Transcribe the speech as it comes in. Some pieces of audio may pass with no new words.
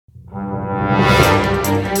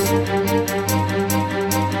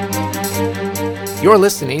You're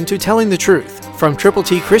listening to Telling the Truth from Triple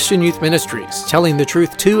T Christian Youth Ministries, telling the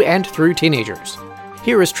truth to and through teenagers.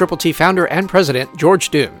 Here is Triple T founder and president, George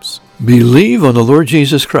Dooms. Believe on the Lord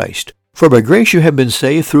Jesus Christ. For by grace you have been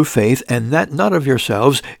saved through faith, and that not of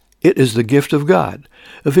yourselves. It is the gift of God.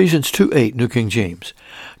 Ephesians 2:8, New King James.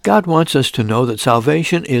 God wants us to know that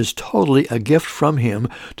salvation is totally a gift from Him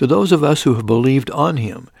to those of us who have believed on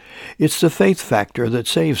Him. It's the faith factor that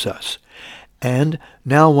saves us. And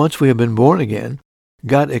now once we have been born again,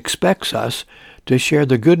 God expects us to share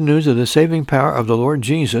the good news of the saving power of the Lord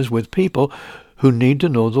Jesus with people who need to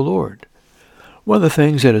know the Lord. One of the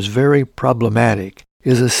things that is very problematic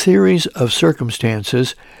is a series of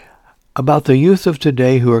circumstances about the youth of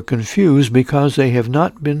today who are confused because they have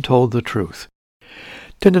not been told the truth.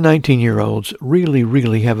 10 to 19-year-olds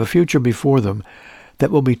really have a future before them that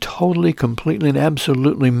will be totally, completely, and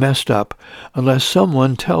absolutely messed up unless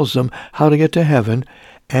someone tells them how to get to heaven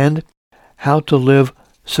and how to live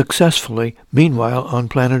successfully, meanwhile, on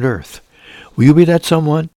planet Earth. Will you be that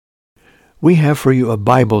someone? We have for you a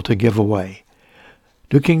Bible to give away.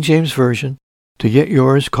 New King James Version. To get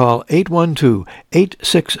yours, call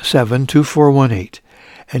 812-867-2418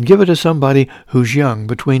 and give it to somebody who's young,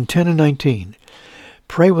 between 10 and 19.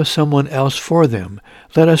 Pray with someone else for them.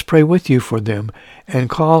 Let us pray with you for them, and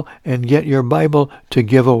call and get your Bible to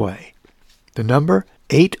give away. The number,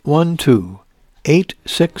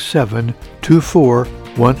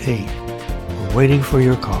 812-867-2418. We're waiting for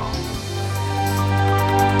your call.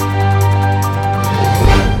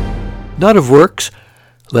 Not of works,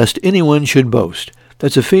 lest anyone should boast.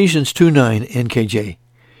 That's Ephesians 2:9 NKJ.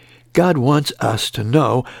 God wants us to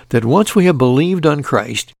know that once we have believed on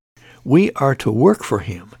Christ, we are to work for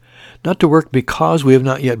Him. Not to work because we have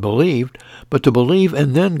not yet believed, but to believe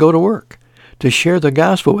and then go to work, to share the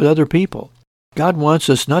gospel with other people. God wants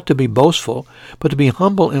us not to be boastful, but to be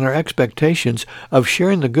humble in our expectations of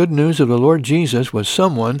sharing the good news of the Lord Jesus with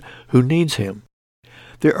someone who needs Him.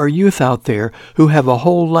 There are youth out there who have a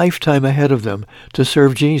whole lifetime ahead of them to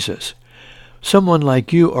serve Jesus. Someone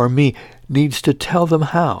like you or me needs to tell them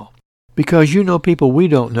how. Because you know people we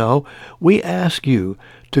don't know, we ask you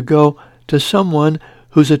to go to someone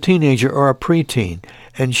who's a teenager or a preteen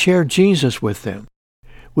and share Jesus with them.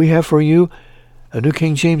 We have for you a New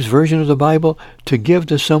King James Version of the Bible to give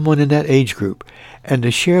to someone in that age group and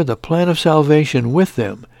to share the plan of salvation with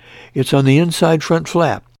them. It's on the inside front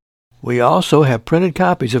flap. We also have printed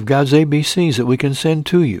copies of God's ABCs that we can send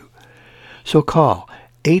to you. So call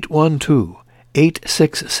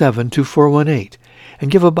 812-867-2418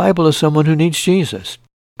 and give a Bible to someone who needs Jesus.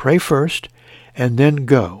 Pray first and then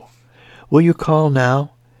go. Will you call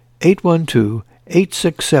now?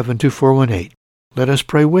 812-867-2418. Let us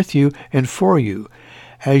pray with you and for you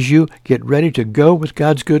as you get ready to go with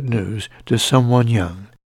God's good news to someone young.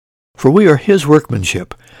 For we are His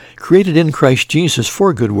workmanship, created in Christ Jesus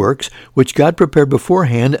for good works, which God prepared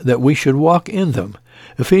beforehand that we should walk in them.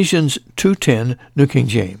 Ephesians 2:10, New King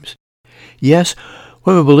James. Yes,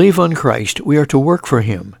 when we believe on Christ, we are to work for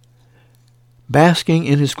Him, basking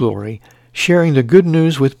in His glory, sharing the good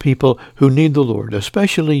news with people who need the Lord,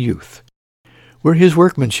 especially youth. We're His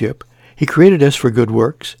workmanship. He created us for good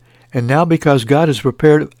works, and now because God has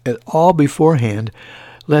prepared it all beforehand,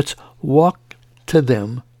 let's walk to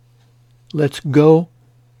them. Let's go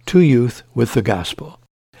to youth with the gospel.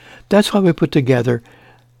 That's why we put together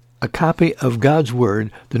a copy of God's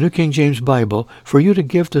Word, the New King James Bible, for you to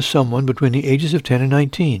give to someone between the ages of 10 and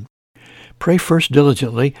 19. Pray first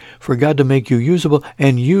diligently for God to make you usable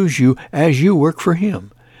and use you as you work for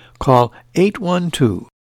Him. Call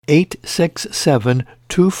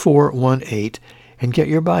 812-867-2418 and get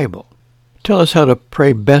your Bible. Tell us how to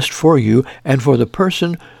pray best for you and for the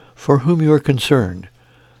person for whom you are concerned,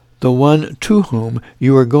 the one to whom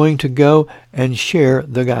you are going to go and share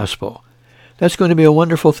the gospel. That's going to be a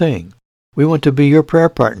wonderful thing. We want to be your prayer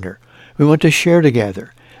partner. We want to share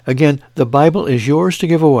together. Again, the Bible is yours to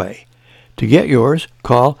give away. To get yours,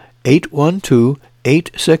 call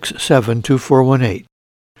 812-867-2418.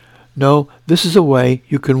 No, this is a way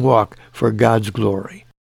you can walk for God's glory.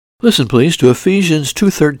 Listen, please, to Ephesians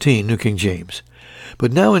 2:13, New King James.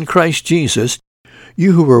 But now in Christ Jesus,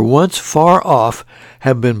 you who were once far off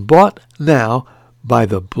have been bought now by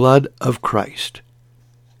the blood of Christ.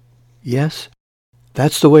 Yes,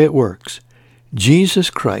 that's the way it works. Jesus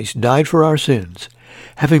Christ died for our sins.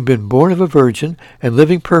 Having been born of a virgin and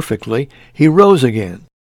living perfectly, He rose again.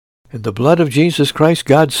 And the blood of Jesus Christ,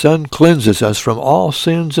 God's Son, cleanses us from all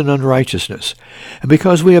sins and unrighteousness. And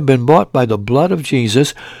because we have been bought by the blood of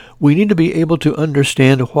Jesus, we need to be able to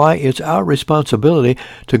understand why it's our responsibility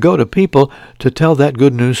to go to people to tell that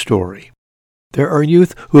good news story. There are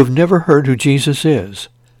youth who have never heard who Jesus is.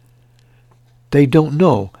 They don't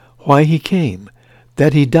know why he came,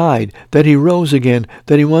 that he died, that he rose again,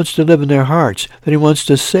 that he wants to live in their hearts, that he wants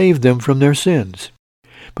to save them from their sins.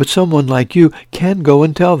 But someone like you can go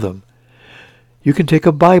and tell them. You can take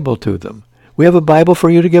a Bible to them. We have a Bible for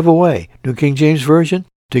you to give away. New King James Version.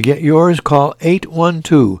 To get yours, call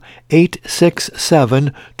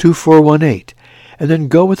 812-867-2418, and then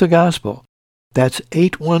go with the gospel. That's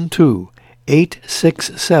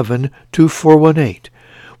 812-867-2418.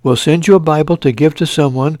 We'll send you a Bible to give to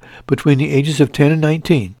someone between the ages of 10 and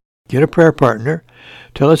 19. Get a prayer partner.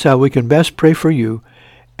 Tell us how we can best pray for you,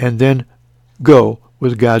 and then go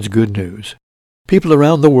with God's good news. People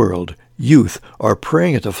around the world, youth, are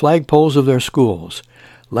praying at the flagpoles of their schools.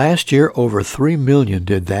 Last year, over 3 million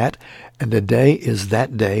did that, and today is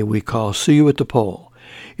that day we call See You at the Pole.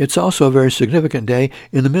 It's also a very significant day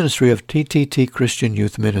in the ministry of TTT Christian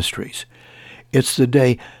Youth Ministries. It's the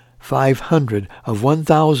day 500 of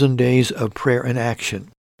 1,000 days of prayer and action.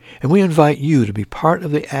 And we invite you to be part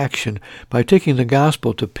of the action by taking the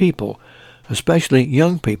gospel to people, especially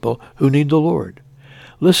young people who need the Lord.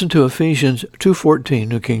 Listen to Ephesians 2:14,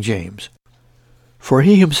 New King James. For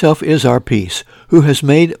he himself is our peace, who has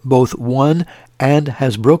made both one and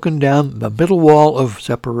has broken down the middle wall of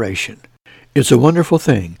separation. It's a wonderful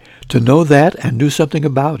thing to know that and do something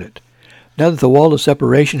about it. Now that the wall of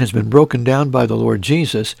separation has been broken down by the Lord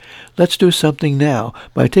Jesus, let's do something now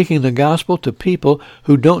by taking the gospel to people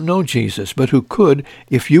who don't know Jesus, but who could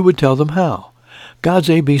if you would tell them how. God's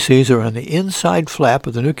ABCs are on the inside flap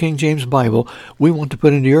of the New King James Bible we want to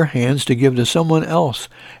put into your hands to give to someone else,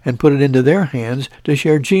 and put it into their hands to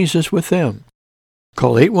share Jesus with them.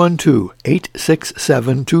 Call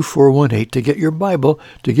 812-867-2418 to get your Bible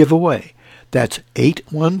to give away. That's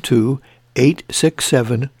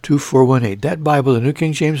 812-867-2418. That Bible, the New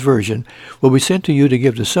King James Version, will be sent to you to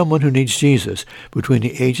give to someone who needs Jesus between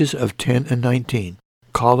the ages of 10 and 19.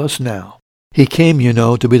 Call us now. He came,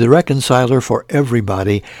 to be the reconciler for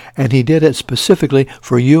everybody, and he did it specifically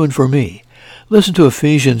for you and for me. Listen to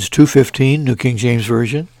Ephesians 2:15, New King James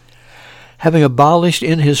Version. Having abolished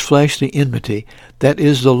in his flesh the enmity, that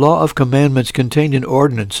is the law of commandments contained in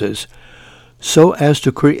ordinances, so as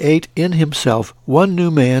to create in himself one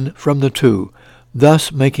new man from the two,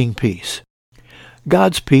 thus making peace.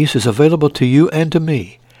 God's peace is available to you and to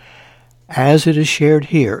me, as it is shared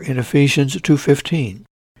here in Ephesians 2:15.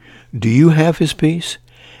 Do you have his peace?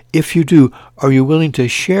 If you do, are you willing to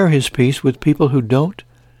share his peace with people who don't?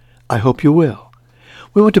 I hope you will.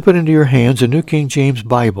 We want to put into your hands a New King James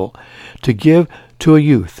Bible to give to a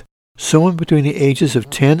youth, someone between the ages of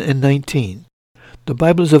 10 and 19. The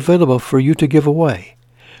Bible is available for you to give away.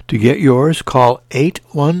 To get yours, call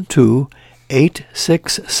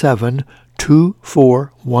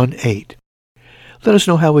 812-867-2418. Let us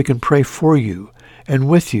know how we can pray for you and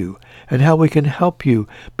with you, and how we can help you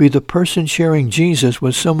be the person sharing Jesus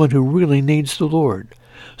with someone who really needs the Lord,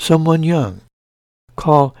 someone young.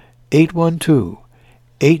 Call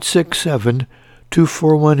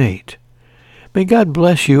 812-867-2418. May God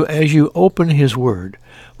bless you as you open his Word.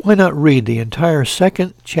 Why not read the entire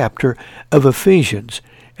second chapter of Ephesians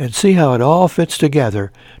and see how it all fits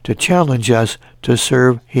together to challenge us to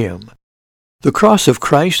serve him? The cross of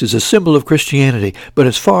Christ is a symbol of Christianity, but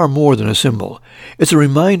it's far more than a symbol. It's a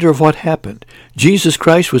reminder of what happened. Jesus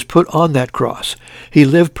Christ was put on that cross. He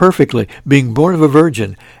lived perfectly, being born of a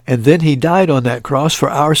virgin, and then he died on that cross for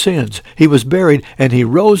our sins. He was buried, and he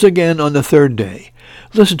rose again on the third day.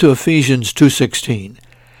 Listen to Ephesians 2:16.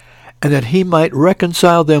 And that he might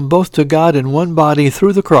reconcile them both to God in one body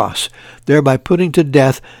through the cross, thereby putting to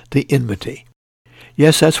death the enmity.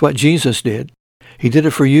 Yes, that's what Jesus did. He did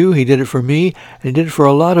it for you, he did it for me, and he did it for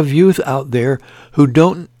a lot of youth out there who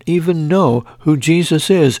don't even know who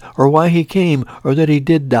Jesus is or why he came or that he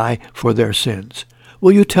did die for their sins.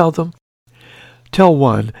 Will you tell them? Tell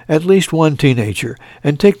one, at least one teenager,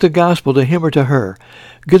 and take the gospel to him or to her.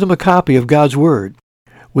 Give them a copy of God's Word.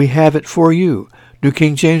 We have it for you, New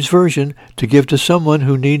King James Version, to give to someone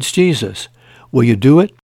who needs Jesus. Will you do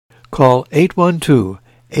it? Call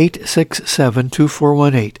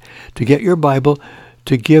 812-867-2418 to get your Bible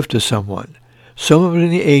to give to someone in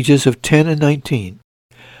the ages of 10 and 19.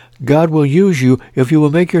 God will use you if you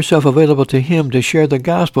will make yourself available to him to share the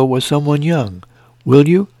gospel with someone young. Will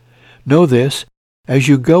you? Know this, as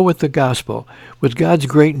you go with the gospel, with God's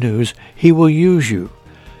great news, he will use you.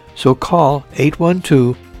 So call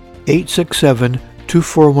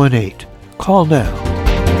 812-867-2418. Call now.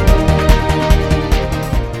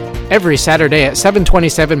 Every Saturday at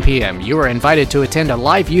 7:27 p.m., you are invited to attend a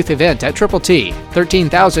live youth event at Triple T,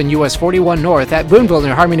 13,000 US 41 North at Boonville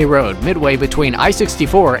near Harmony Road, midway between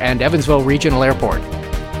I-64 and Evansville Regional Airport.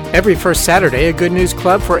 Every first Saturday, a Good News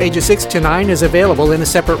Club for ages 6 to 9 is available in a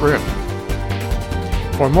separate room.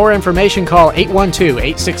 For more information, call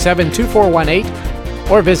 812-867-2418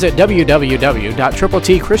 or visit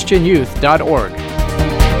www.tripletchristianyouth.org.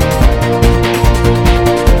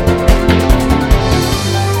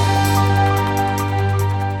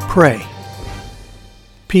 Pray.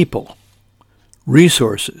 People,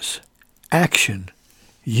 resources, action,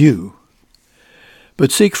 you.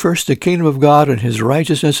 But seek first the kingdom of God and his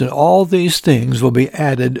righteousness, and all these things will be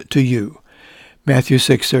added to you. Matthew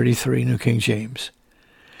 6:33, New King James.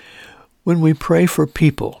 When we pray for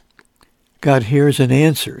people, God hears and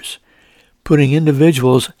answers, putting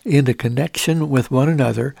individuals into connection with one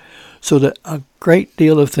another so that a great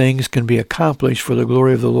deal of things can be accomplished for the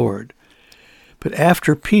glory of the Lord. But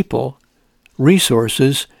after people,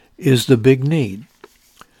 resources is the big need.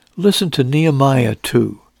 Listen to Nehemiah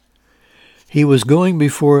 2. He was going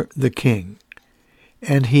before the king,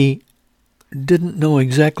 and he didn't know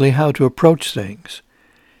exactly how to approach things.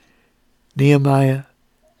 Nehemiah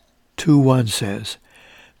 2:1 says,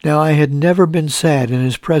 "Now I had never been sad in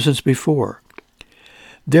his presence before.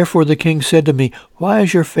 Therefore the king said to me, 'Why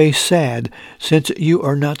is your face sad, since you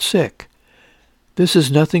are not sick?' This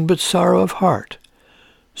is nothing but sorrow of heart."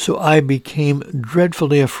 So I became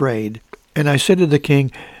dreadfully afraid, and I said to the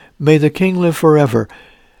king, "May the king live forever.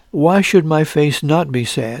 Why should my face not be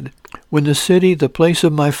sad, when the city, the place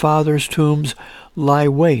of my father's tombs, lie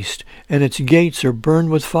waste, and its gates are burned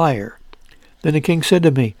with fire?" Then the king said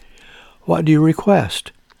to me, "What do you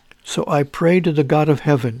request?" So I prayed to the God of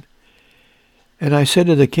heaven, and I said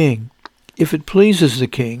to the king, "If it pleases the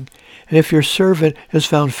king, and if your servant has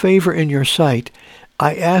found favor in your sight,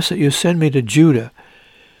 I ask that you send me to Judah,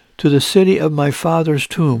 to the city of my father's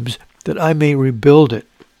tombs, that I may rebuild it."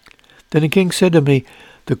 Then the king said to me,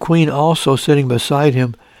 the queen also sitting beside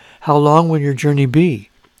him, "How long will your journey be?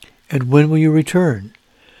 And when will you return?"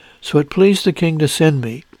 So it pleased the king to send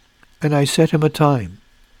me, and I set him a time.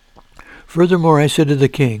 Furthermore I said to the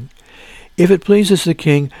king, "If it pleases the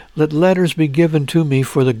king, let letters be given to me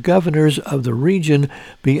for the governors of the region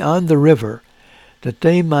beyond the river, that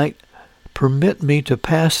they might permit me to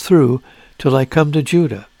pass through till I come to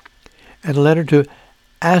Judah, and a letter to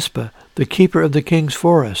Aspa, the keeper of the king's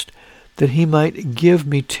forest, that he might give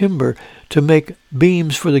me timber to make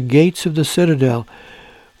beams for the gates of the citadel,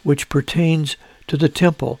 which pertains to the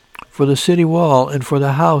temple, for the city wall, and for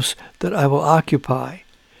the house that I will occupy."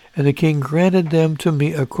 And the king granted them to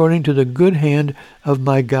me according to the good hand of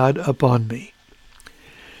my God upon me.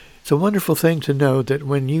 It's a wonderful thing to know that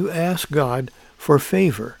when you ask God for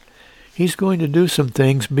favor, he's going to do some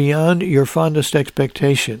things beyond your fondest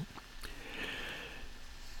expectation.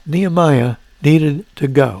 Nehemiah needed to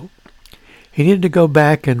go. He needed to go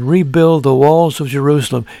back and rebuild the walls of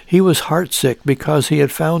Jerusalem. He was heartsick because he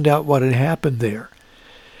had found out what had happened there.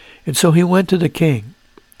 And so he went to the king.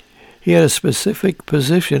 He had a specific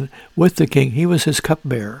position with the king. He was his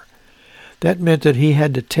cupbearer. That meant that he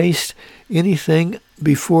had to taste anything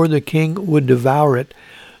before the king would devour it.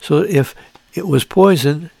 So if it was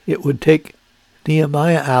poison, it would take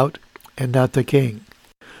Nehemiah out and not the king.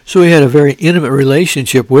 So he had a very intimate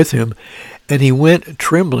relationship with him, and he went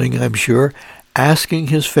trembling, I'm sure, asking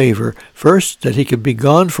his favor, first, that he could be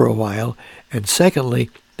gone for a while, and secondly,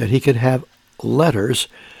 that he could have letters,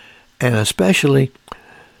 and especially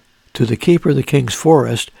to the keeper of the king's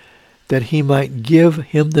forest, that he might give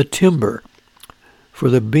him the timber for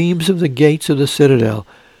the beams of the gates of the citadel,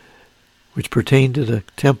 which pertained to the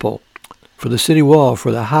temple, for the city wall,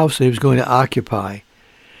 for the house that he was going to occupy.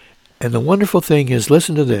 And the wonderful thing is,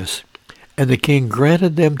 listen to this, "And the king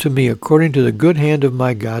granted them to me according to the good hand of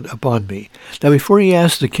my God upon me." Now before he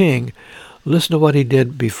asked the king, listen to what he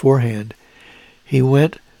did beforehand. He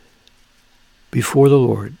went before the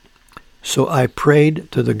Lord. "So I prayed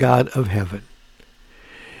to the God of heaven."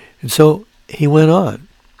 And so he went on.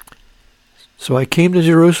 "So I came to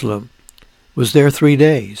Jerusalem, was there 3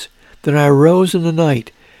 days. Then I arose in the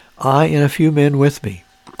night, I and a few men with me.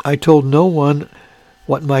 I told no one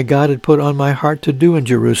what my God had put on my heart to do in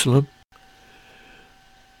Jerusalem,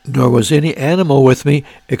 nor was any animal with me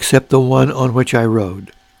except the one on which I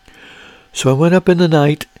rode. So I went up in the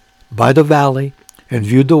night by the valley and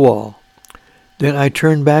viewed the wall. Then I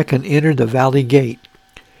turned back and entered the valley gate,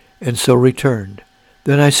 and so returned.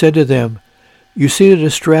 Then I said to them, 'You see the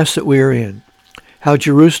distress that we are in, how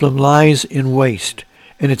Jerusalem lies in waste,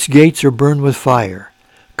 and its gates are burned with fire.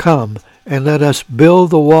 Come, and let us build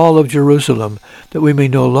the wall of Jerusalem, that we may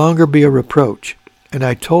no longer be a reproach. And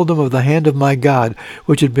I told them of the hand of my God,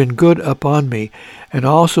 which had been good upon me, and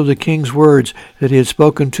also the king's words that he had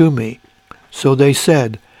spoken to me. So they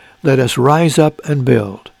said, Let us rise up and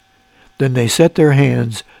build. Then they set their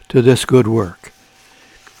hands to this good work.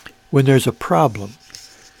 When there's a problem,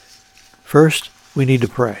 first we need to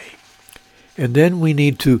pray. And then we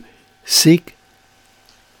need to seek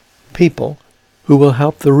people who will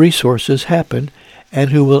help the resources happen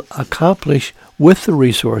and who will accomplish with the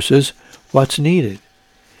resources what's needed.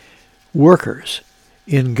 Workers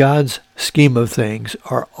in God's scheme of things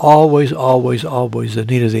are always, always, always the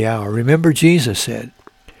need of the hour. Remember, Jesus said,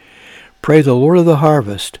 Pray the Lord of the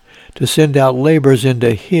harvest to send out laborers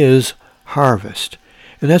into his harvest.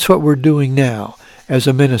 And that's what we're doing now as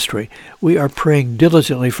a ministry. We are praying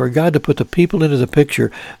diligently for God to put the people into the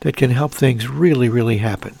picture that can help things really, really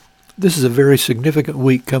happen. This is a very significant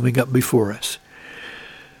week coming up before us.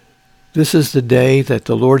 This is the day that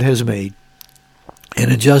the Lord has made.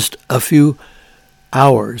 And in just a few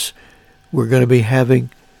hours, we're going to be having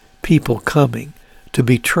people coming to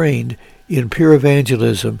be trained in pure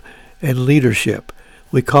evangelism and leadership.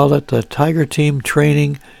 We call it the Tiger Team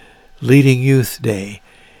Training Leading Youth Day.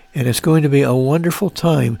 And it's going to be a wonderful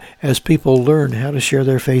time as people learn how to share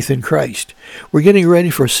their faith in Christ. We're getting ready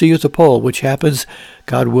for See You at the Pole, which happens,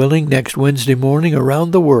 God willing, next Wednesday morning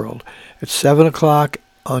around the world at 7 o'clock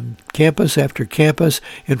on campus after campus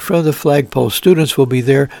in front of the flagpole. Students will be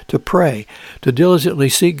there to pray, to diligently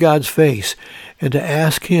seek God's face, and to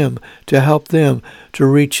ask him to help them to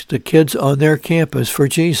reach the kids on their campus for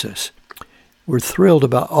Jesus. We're thrilled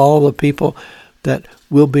about all the people that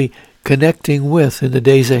we'll be connecting with in the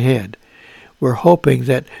days ahead. We're hoping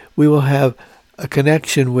that we will have a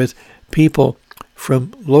connection with people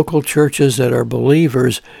from local churches that are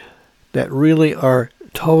believers that really are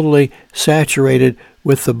totally saturated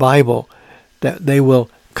with the Bible, that they will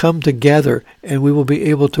come together and we will be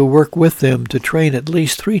able to work with them to train at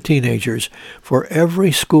least 3 teenagers for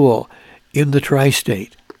every school in the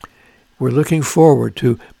tri-state. We're looking forward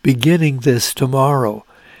to beginning this tomorrow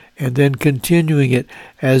and then continuing it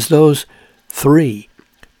as those 3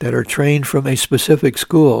 that are trained from a specific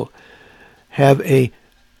school have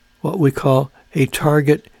what we call a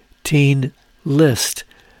target teen list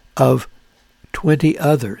of 20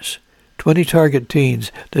 others, 20 target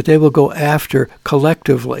teens that they will go after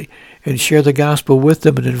collectively and share the gospel with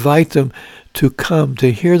them and invite them to come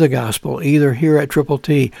to hear the gospel, either here at Triple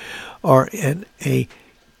T or in a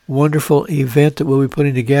wonderful event that we'll be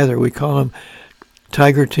putting together. We call them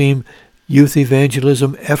Tiger Team Youth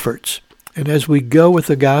Evangelism Efforts. And as we go with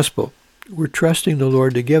the gospel, we're trusting the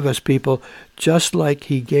Lord to give us people just like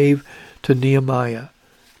he gave to Nehemiah.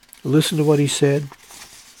 Listen to what he said.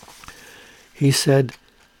 He said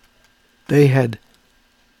they had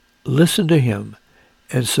listened to him,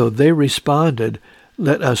 and so they responded,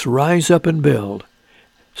 Let us rise up and build.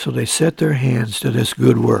 So they set their hands to this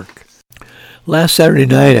good work. Last Saturday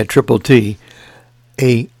night at Triple T,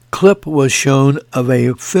 a clip was shown of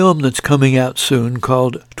a film that's coming out soon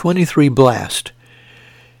called 23 Blast.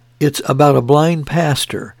 It's about a blind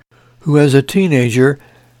pastor who, as a teenager,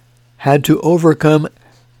 had to overcome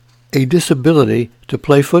a disability to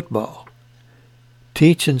play football,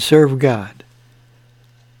 teach and serve God.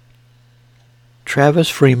 Travis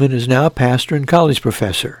Freeman is now a pastor and college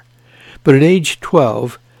professor, but at age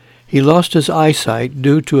 12, he lost his eyesight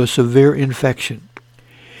due to a severe infection.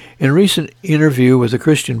 In a recent interview with the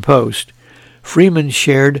Christian Post, Freeman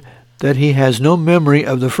shared that he has no memory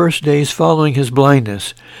of the first days following his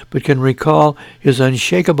blindness, but can recall his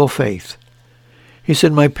unshakable faith. He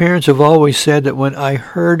said, My parents have always said that when I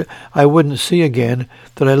heard I wouldn't see again,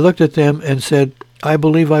 that I looked at them and said, I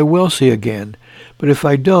believe I will see again, but if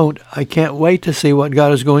I don't, I can't wait to see what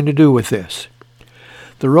God is going to do with this.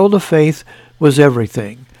 The road of faith was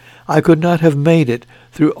everything. I could not have made it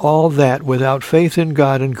through all that without faith in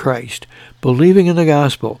God and Christ, believing in the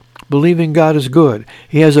gospel, believing God is good.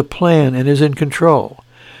 He has a plan and is in control.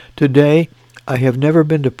 Today, I have never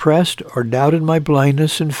been depressed or doubted my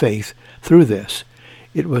blindness and faith through this.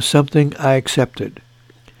 It was something I accepted.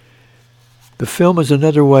 The film is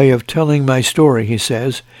another way of telling my story, he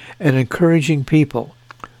says, and encouraging people.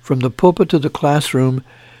 From the pulpit to the classroom,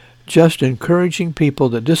 just encouraging people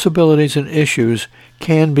that disabilities and issues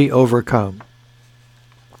can be overcome.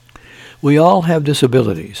 We all have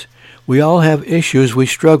disabilities. We all have issues we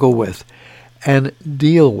struggle with and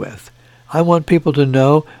deal with. I want people to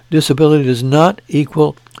know disability does not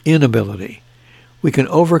equal inability. We can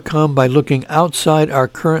overcome by looking outside our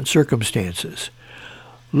current circumstances,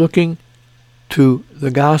 looking to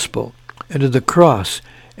the gospel and to the cross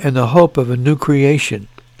and the hope of a new creation.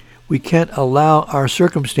 We can't allow our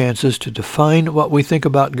circumstances to define what we think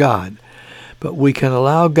about God, but we can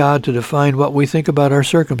allow God to define what we think about our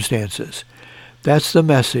circumstances. That's the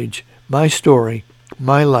message, my story,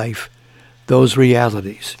 my life, those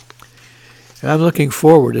realities. And I'm looking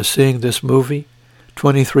forward to seeing this movie,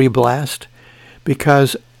 23 Blast,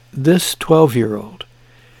 because this 12-year-old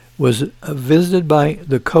was visited by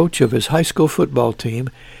the coach of his high school football team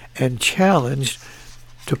and challenged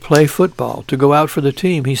to play football, to go out for the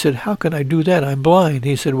team. He said, "How can I do that? I'm blind."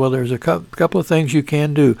 He said, "Well, there's a couple of things you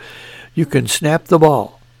can do. You can snap the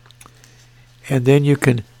ball, and then you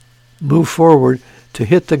can move forward to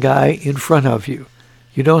hit the guy in front of you.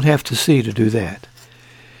 You don't have to see to do that."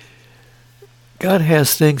 God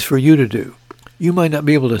has things for you to do. You might not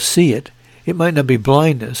be able to see it. It might not be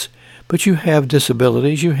blindness, but you have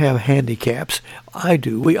disabilities, you have handicaps. I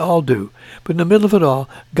do. We all do. But in the middle of it all,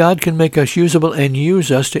 God can make us usable and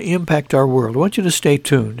use us to impact our world. I want you to stay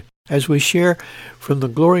tuned as we share from the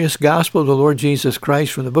glorious gospel of the Lord Jesus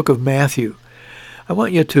Christ from the book of Matthew. I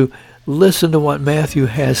want you to listen to what Matthew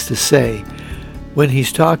has to say when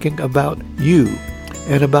he's talking about you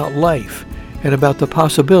and about life and about the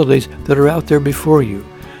possibilities that are out there before you.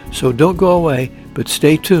 So don't go away, but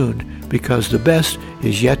stay tuned, because the best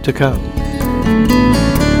is yet to come.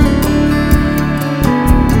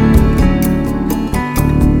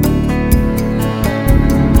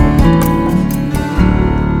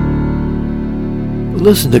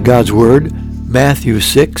 Listen to God's Word, Matthew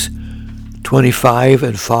 6:25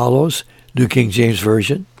 and follows, New King James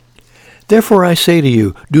Version. "Therefore I say to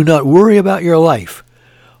you, do not worry about your life,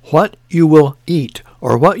 what you will eat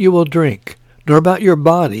or what you will drink, nor about your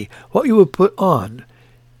body, what you will put on.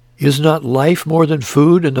 Is not life more than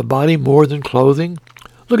food, and the body more than clothing?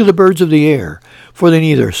 Look at the birds of the air, for they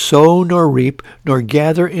neither sow nor reap nor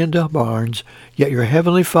gather into barns, yet your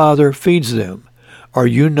heavenly Father feeds them. Are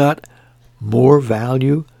you not more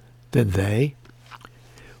value than they?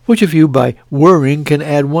 Which of you by worrying can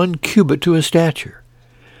add 1 cubit to his stature?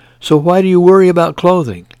 So why do you worry about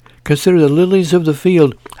clothing? Consider the lilies of the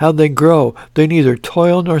field, how they grow. They neither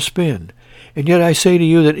toil nor spin. And yet I say to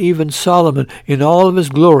you that even Solomon in all of his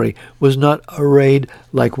glory was not arrayed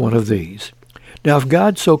like one of these. Now if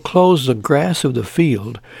God so clothes the grass of the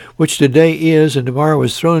field, which today is and tomorrow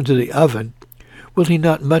is thrown into the oven, will he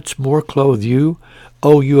not much more clothe you,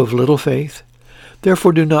 O you of little faith?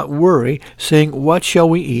 Therefore do not worry, saying, what shall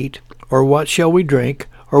we eat, or what shall we drink,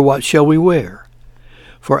 or what shall we wear?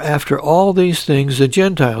 For after all these things the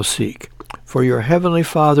Gentiles seek, for your heavenly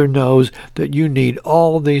Father knows that you need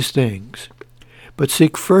all these things. But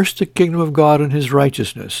seek first the kingdom of God and his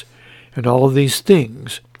righteousness, and all of these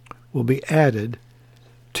things will be added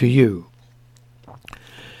to you."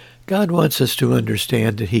 God wants us to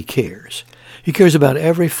understand that he cares. He cares about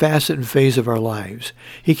every facet and phase of our lives.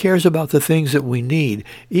 He cares about the things that we need,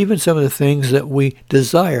 even some of the things that we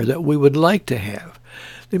desire, that we would like to have.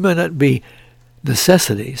 They might not be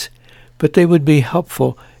necessities, but they would be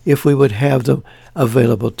helpful if we would have them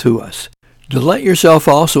available to us. Delight yourself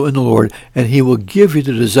also in the Lord, and he will give you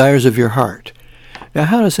the desires of your heart. Now,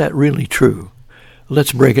 how is that really true?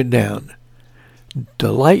 Let's break it down.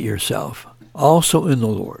 Delight yourself also in the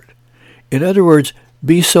Lord. In other words,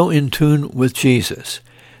 be so in tune with Jesus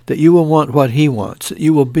that you will want what he wants, that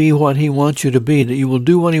you will be what he wants you to be, that you will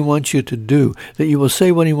do what he wants you to do, that you will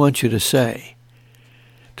say what he wants you to say.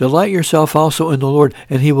 Delight yourself also in the Lord,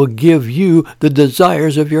 and he will give you the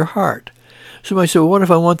desires of your heart. Somebody said, well, what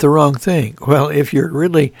if I want the wrong thing? Well, if you're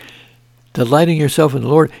really delighting yourself in the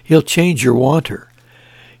Lord, he'll change your wanter.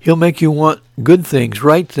 He'll make you want good things,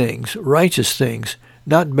 righteous things,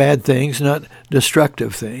 not bad things, not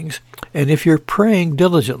destructive things. And if you're praying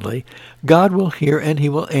diligently, God will hear and he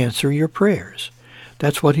will answer your prayers.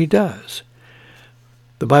 That's what he does.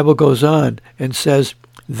 The Bible goes on and says,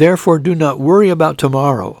 therefore do not worry about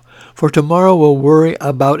tomorrow, for tomorrow will worry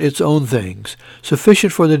about its own things.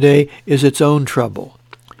 Sufficient for the day is its own trouble.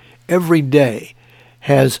 Every day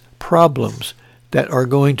has problems that are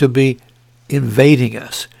going to be invading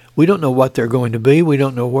us. We don't know what they're going to be. We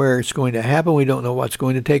don't know where it's going to happen. We don't know what's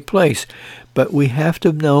going to take place. But we have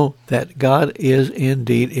to know that God is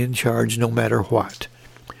indeed in charge no matter what.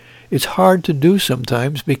 It's hard to do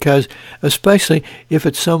sometimes because, especially if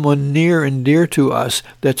it's someone near and dear to us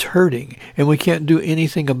that's hurting, and we can't do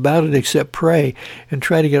anything about it except pray and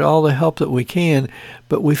try to get all the help that we can,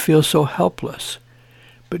 but we feel so helpless.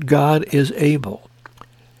 But God is able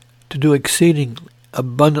to do exceeding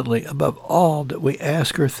abundantly above all that we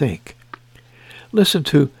ask or think. Listen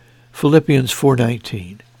to Philippians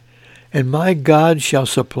 4:19. And my God shall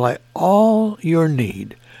supply all your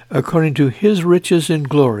need according to his riches in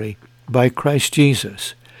glory by Christ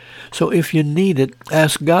Jesus. So if you need it,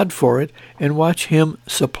 ask God for it and watch him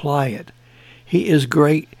supply it. He is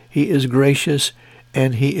great, he is gracious,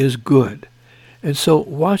 and he is good. And so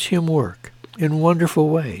watch him work in wonderful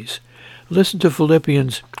ways. Listen to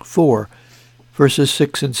Philippians 4, verses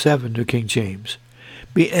 6 and 7, New King James.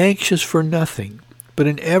 Be anxious for nothing, but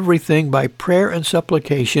in everything by prayer and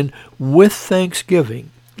supplication with thanksgiving,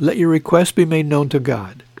 let your requests be made known to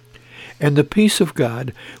God. And the peace of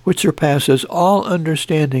God, which surpasses all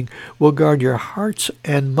understanding, will guard your hearts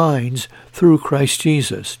and minds through Christ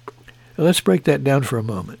Jesus. Now, let's break that down for a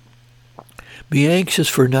moment. Be anxious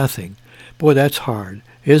for nothing. Boy, that's hard,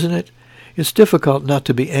 isn't it? It's difficult not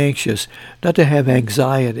to be anxious, not to have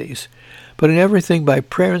anxieties. But in everything by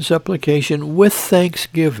prayer and supplication with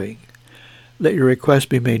thanksgiving, let your requests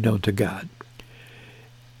be made known to God.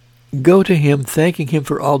 Go to him, thanking him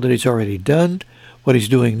for all that he's already done, what he's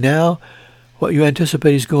doing now, what you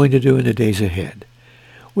anticipate he's going to do in the days ahead.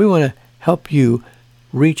 We want to help you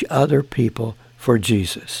reach other people for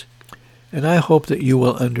Jesus. And I hope that you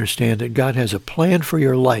will understand that God has a plan for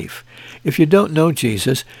your life. If you don't know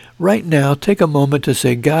Jesus, right now take a moment to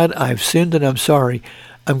say, God, I've sinned and I'm sorry.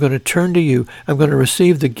 I'm going to turn to you. I'm going to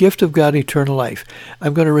receive the gift of God, eternal life.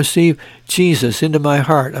 I'm going to receive Jesus into my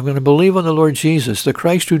heart. I'm going to believe on the Lord Jesus, the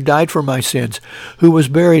Christ who died for my sins, who was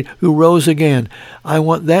buried, who rose again. I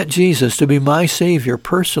want that Jesus to be my Savior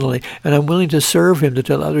personally, and I'm willing to serve him, to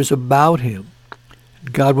tell others about him.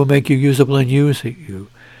 God will make you usable and use you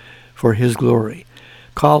for his glory.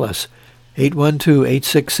 Call us,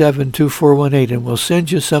 812-867-2418, and we'll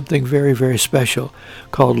send you something very, very special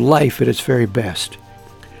called Life at its Very Best.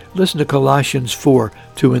 Listen to Colossians 4,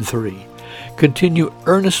 2 and 3. Continue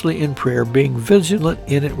earnestly in prayer, being vigilant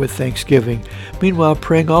in it with thanksgiving. Meanwhile,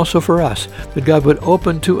 praying also for us, that God would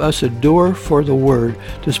open to us a door for the Word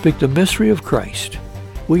to speak the mystery of Christ.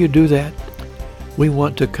 Will you do that? We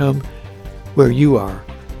want to come where you are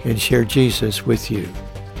and share Jesus with you.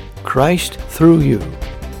 Christ, through you,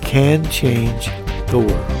 can change the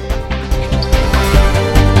world.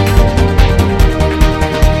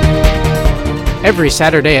 Every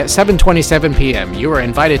Saturday at 7:27 p.m., you are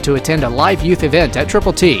invited to attend a live youth event at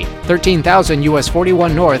Triple T, 13,000 US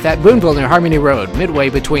 41 North at Boonville near Harmony Road, midway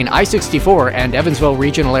between I-64 and Evansville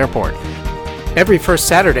Regional Airport. Every first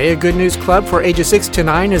Saturday, a Good News Club for ages 6 to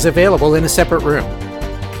 9 is available in a separate room.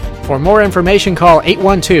 For more information, call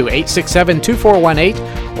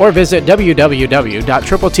 812-867-2418 or visit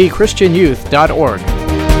www.tripletchristianyouth.org.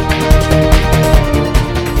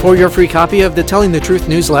 For your free copy of the Telling the Truth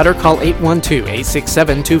newsletter, call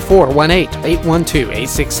 812-867-2418,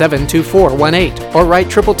 812-867-2418, or write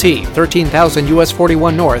Triple T, 13,000 US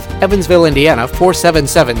 41 North, Evansville, Indiana,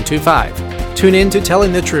 47725. Tune in to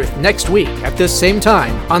Telling the Truth next week at this same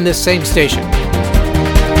time on this same station.